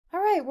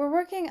right, we're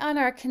working on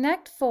our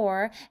Connect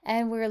 4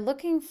 and we're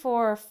looking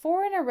for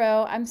 4 in a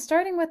row. I'm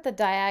starting with the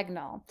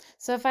diagonal.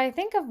 So if I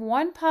think of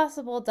one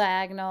possible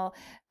diagonal,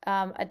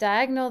 a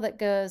diagonal that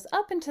goes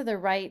up and to the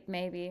right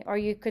maybe, or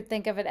you could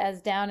think of it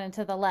as down and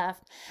to the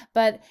left.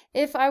 But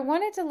if I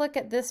wanted to look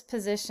at this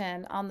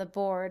position on the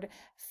board,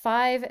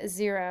 5,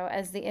 0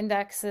 as the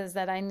indexes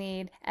that I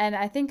need, and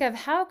I think of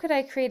how could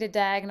I create a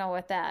diagonal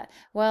with that?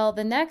 Well,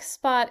 the next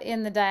spot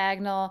in the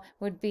diagonal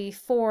would be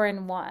 4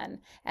 and 1,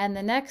 and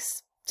the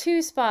next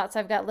 2 spots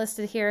I've got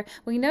listed here.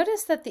 We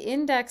notice that the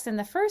index in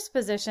the first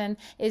position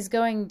is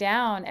going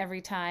down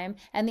every time,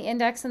 and the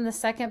index in the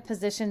second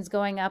position is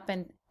going up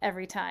and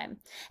every time.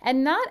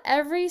 And not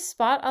every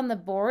spot on the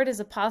board is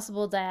a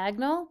possible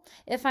diagonal.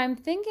 If I'm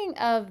thinking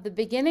of the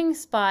beginning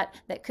spot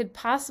that could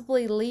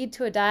possibly lead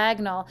to a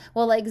diagonal,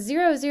 well, like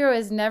 0, 0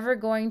 is never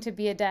going to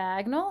be a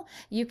diagonal.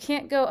 You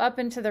can't go up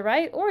and to the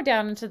right or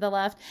down and to the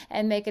left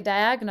and make a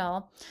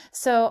diagonal.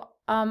 So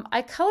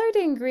I colored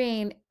in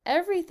green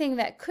everything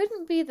that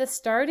couldn't be the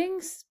starting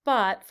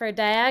spot for a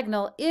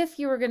diagonal if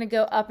you were going to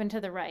go up and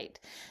to the right.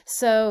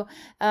 So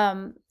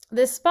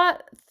this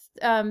spot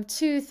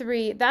 2,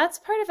 3, that's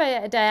part of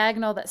a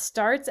diagonal that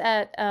starts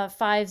at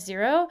 5,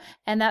 0,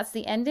 and that's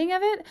the ending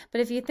of it. But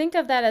if you think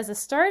of that as a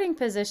starting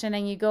position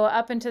and you go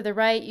up and to the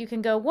right, you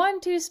can go 1,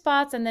 2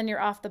 spots and then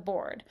you're off the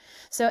board.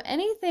 So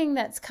anything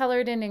that's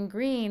colored in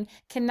green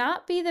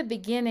cannot be the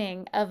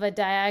beginning of a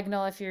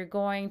diagonal if you're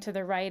going to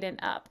the right and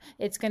up.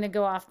 It's going to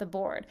go off the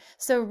board.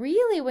 So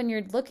really when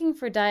you're looking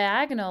for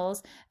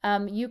diagonals,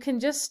 you can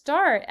just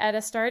start at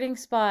a starting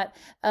spot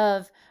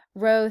of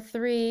row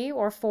 3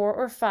 or 4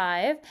 or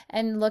 5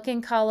 and look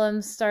in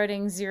columns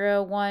starting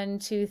 0, 1,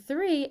 2,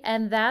 3,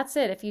 and that's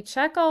it. If you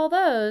check all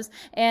those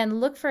and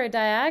look for a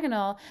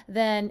diagonal,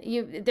 then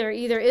there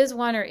either is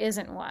one or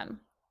isn't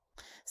one.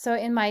 So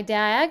in my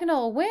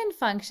diagonal win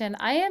function,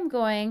 I am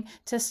going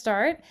to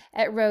start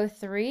at row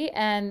 3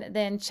 and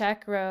then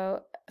check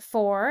row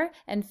 4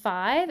 and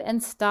 5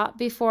 and stop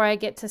before I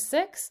get to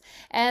 6.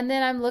 And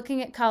then I'm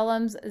looking at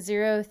columns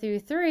 0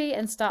 through 3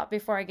 and stop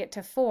before I get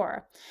to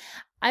 4.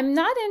 I'm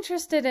not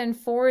interested in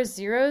 4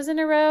 zeros in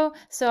a row,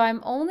 so I'm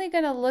only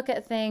going to look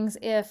at things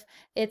if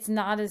it's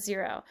not a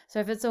 0. So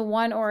if it's a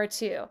 1 or a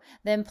 2,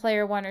 then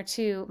player 1 or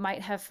 2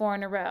 might have 4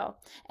 in a row.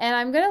 And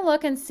I'm going to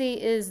look and see,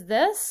 is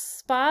this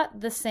spot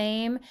the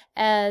same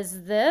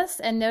as this?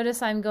 And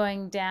notice I'm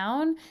going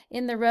down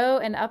in the row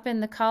and up in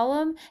the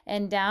column,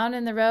 and down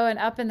in the row and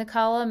up in the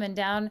column, and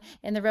down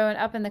in the row and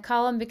up in the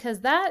column,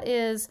 because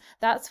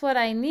that's what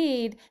I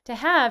need to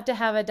have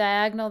a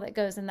diagonal that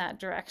goes in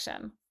that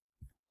direction.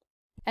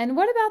 And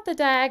what about the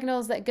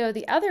diagonals that go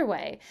the other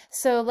way?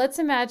 So let's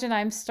imagine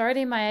I'm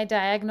starting my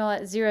diagonal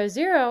at 0,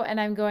 0 and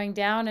I'm going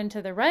down and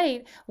to the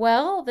right.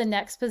 Well, the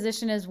next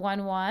position is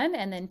 1, 1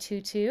 and then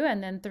 2, 2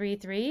 and then 3,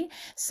 3.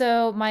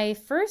 So my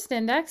first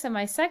index and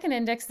my second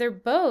index, they're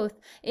both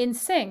in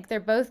sync. They're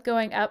both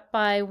going up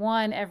by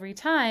 1 every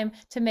time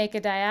to make a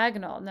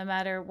diagonal, no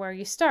matter where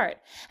you start.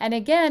 And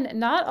again,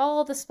 not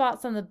all the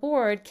spots on the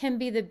board can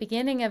be the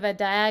beginning of a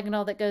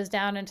diagonal that goes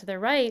down and to the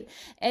right.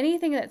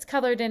 Anything that's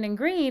colored in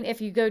green, if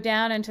you go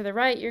down and to the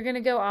right, you're going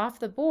to go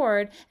off the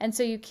board, and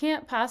so you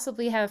can't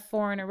possibly have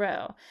 4 in a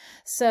row.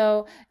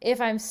 So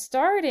if I'm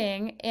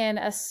starting in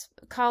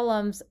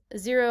columns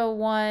 0,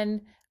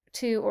 1,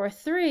 2, or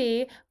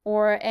 3,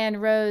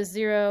 and rows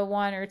 0,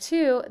 1, or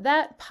 2,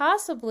 that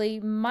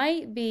possibly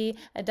might be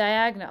a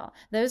diagonal.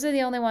 Those are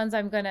the only ones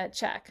I'm going to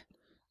check.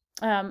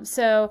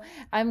 So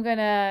I'm going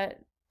to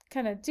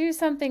kind of do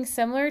something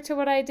similar to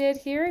what I did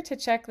here to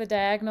check the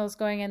diagonals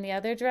going in the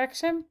other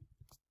direction.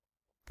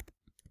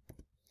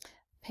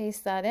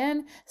 Paste that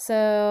in.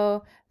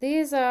 So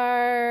these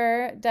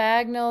are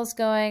diagonals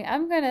going,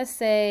 I'm going to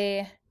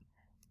say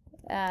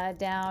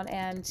down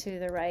and to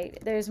the right.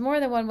 There's more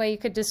than one way you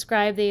could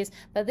describe these,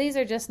 but these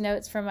are just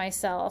notes for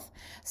myself.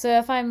 So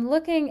if I'm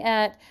looking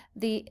at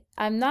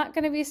I'm not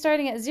going to be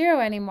starting at 0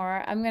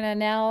 anymore. I'm going to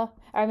now,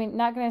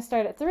 not going to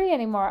start at 3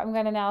 anymore. I'm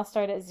going to now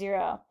start at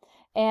 0.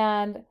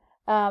 And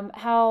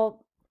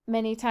how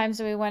many times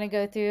do we want to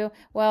go through?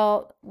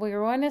 Well, we're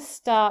going to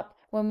stop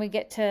when we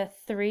get to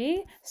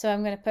 3, so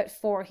I'm going to put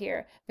 4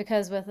 here,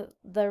 because with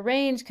the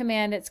range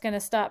command it's going to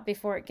stop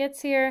before it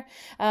gets here.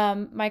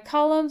 My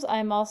columns,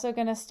 I'm also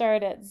going to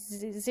start at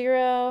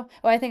 0.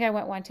 Oh, I think I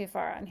went 1 too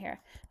far on here.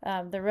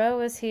 The row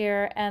was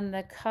here and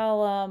the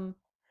column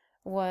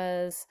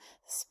was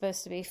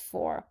supposed to be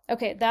 4.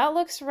 Okay, that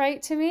looks right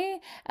to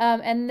me.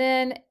 And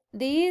then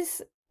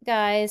these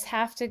guys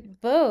have to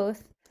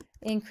both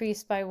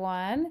increase by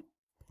 1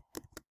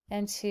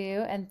 and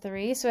 2 and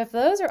 3. So if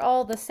those are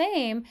all the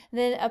same,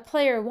 then a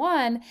player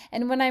 1,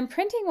 and when I'm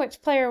printing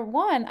which player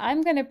 1,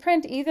 I'm going to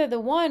print either the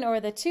 1 or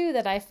the 2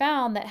 that I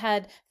found that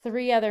had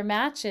 3 other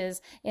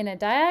matches in a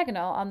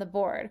diagonal on the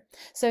board.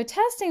 So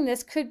testing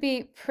this could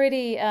be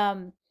pretty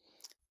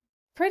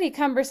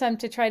cumbersome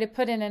to try to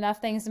put in enough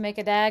things to make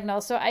a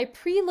diagonal. So I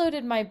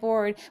preloaded my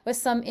board with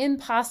some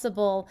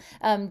impossible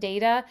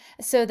data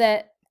so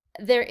that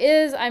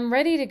I'm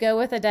ready to go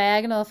with a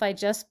diagonal if I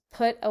just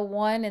put a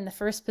 1 in the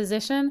first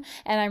position,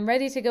 and I'm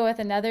ready to go with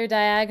another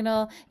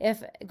diagonal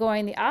if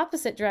going the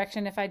opposite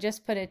direction, if I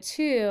just put a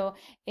 2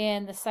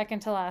 in the second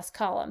to last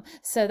column.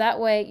 So that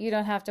way you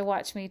don't have to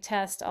watch me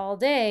test all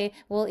day.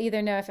 We'll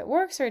either know if it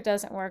works or it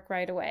doesn't work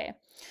right away.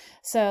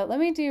 So let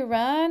me do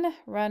run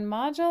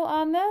module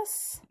on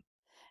this.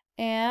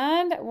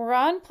 And we're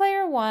on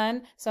player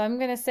 1, so I'm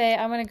going to say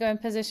I'm going to go in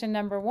position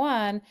number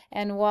 1,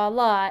 and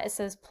voila, it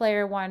says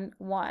player 1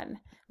 1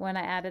 when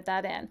I added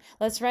that in.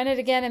 Let's run it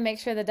again and make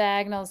sure the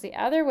diagonals the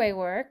other way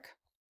work.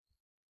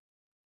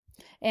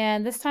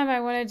 And this time I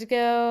wanted to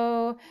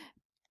go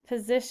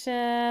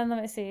position,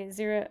 let me see,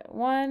 0,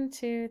 1,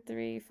 2,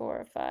 3,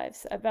 4,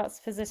 5, about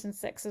position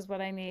 6 is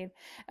what I need.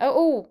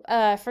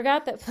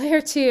 Forgot that player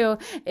 2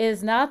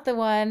 is not the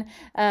one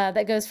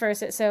that goes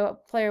first, so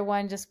player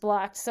 1 just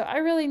blocked. So I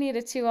really need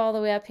a 2 all the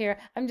way up here.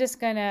 I'm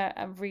just gonna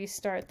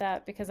restart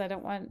that because I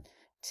don't want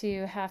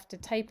to have to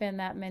type in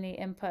that many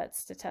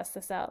inputs to test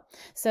this out.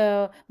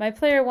 So my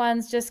player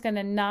 1's just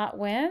gonna not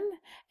win,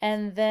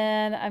 and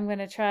then I'm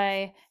gonna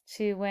try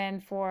to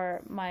win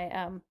for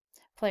my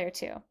player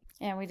 2.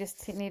 And we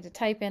just need to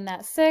type in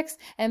that 6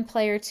 and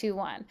player 2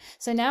 1.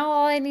 So now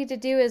all I need to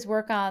do is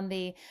work on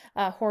the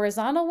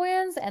horizontal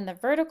wins and the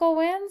vertical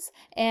wins,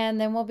 and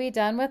then we'll be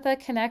done with the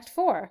Connect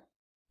 4.